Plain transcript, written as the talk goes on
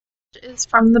Is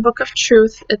from the Book of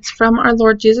Truth. It's from our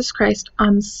Lord Jesus Christ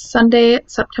on Sunday,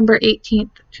 September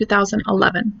 18th,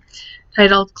 2011,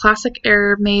 titled Classic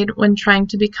Error Made When Trying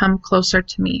to Become Closer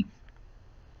to Me.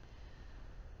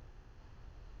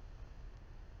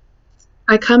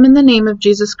 I come in the name of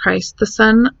Jesus Christ, the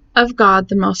Son of God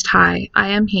the Most High.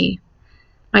 I am He.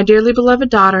 My dearly beloved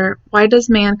daughter, why does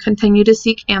man continue to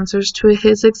seek answers to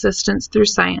his existence through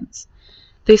science?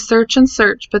 They search and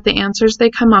search, but the answers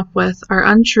they come up with are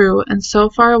untrue and so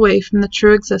far away from the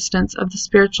true existence of the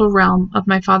spiritual realm of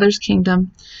my Father's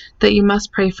kingdom that you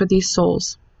must pray for these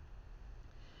souls.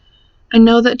 I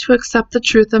know that to accept the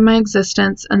truth of my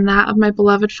existence and that of my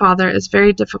beloved Father is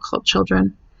very difficult,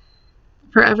 children.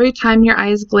 For every time your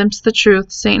eyes glimpse the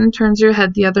truth, Satan turns your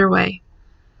head the other way.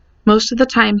 Most of the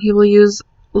time he will use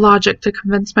logic to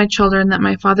convince my children that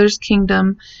my Father's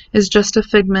kingdom is just a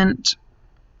figment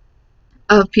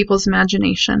of people's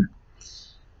imagination.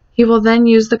 He will then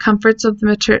use the comforts of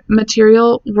the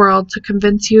material world to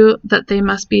convince you that they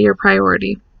must be your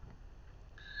priority.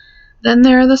 Then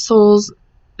there are the souls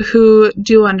who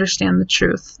do understand the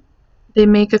truth. They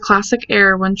make a classic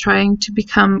error when trying to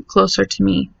become closer to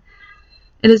me.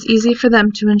 It is easy for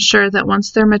them to ensure that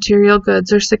once their material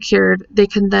goods are secured, they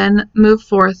can then move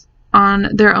forth on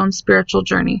their own spiritual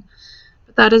journey.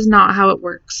 But that is not how it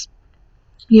works.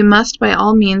 You must by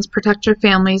all means protect your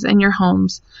families and your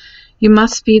homes. You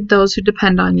must feed those who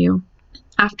depend on you.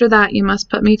 After that, you must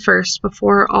put me first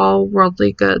before all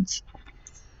worldly goods.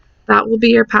 That will be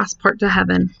your passport to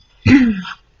heaven.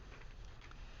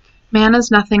 Man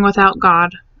is nothing without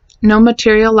God. No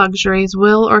material luxuries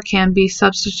will or can be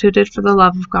substituted for the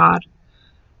love of God,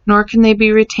 nor can they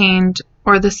be retained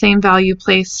or the same value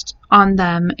placed on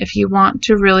them if you want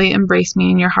to really embrace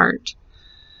me in your heart.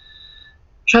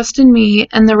 Trust in me,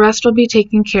 and the rest will be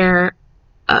taken care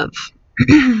of.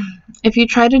 If you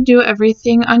try to do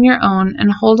everything on your own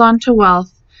and hold on to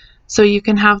wealth so you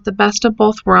can have the best of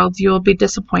both worlds, you will be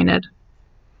disappointed.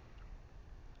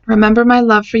 Remember, my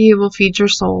love for you will feed your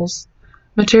souls.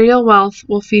 Material wealth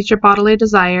will feed your bodily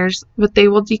desires, but they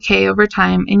will decay over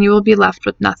time, and you will be left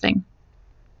with nothing.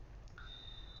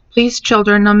 Please,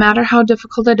 children, no matter how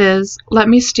difficult it is, let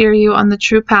me steer you on the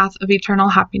true path of eternal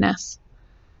happiness.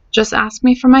 Just ask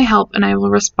me for my help, and I will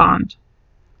respond.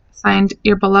 Signed,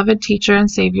 your beloved teacher and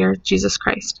Savior, Jesus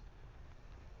Christ.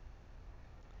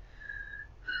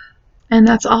 And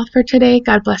that's all for today.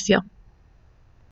 God bless you.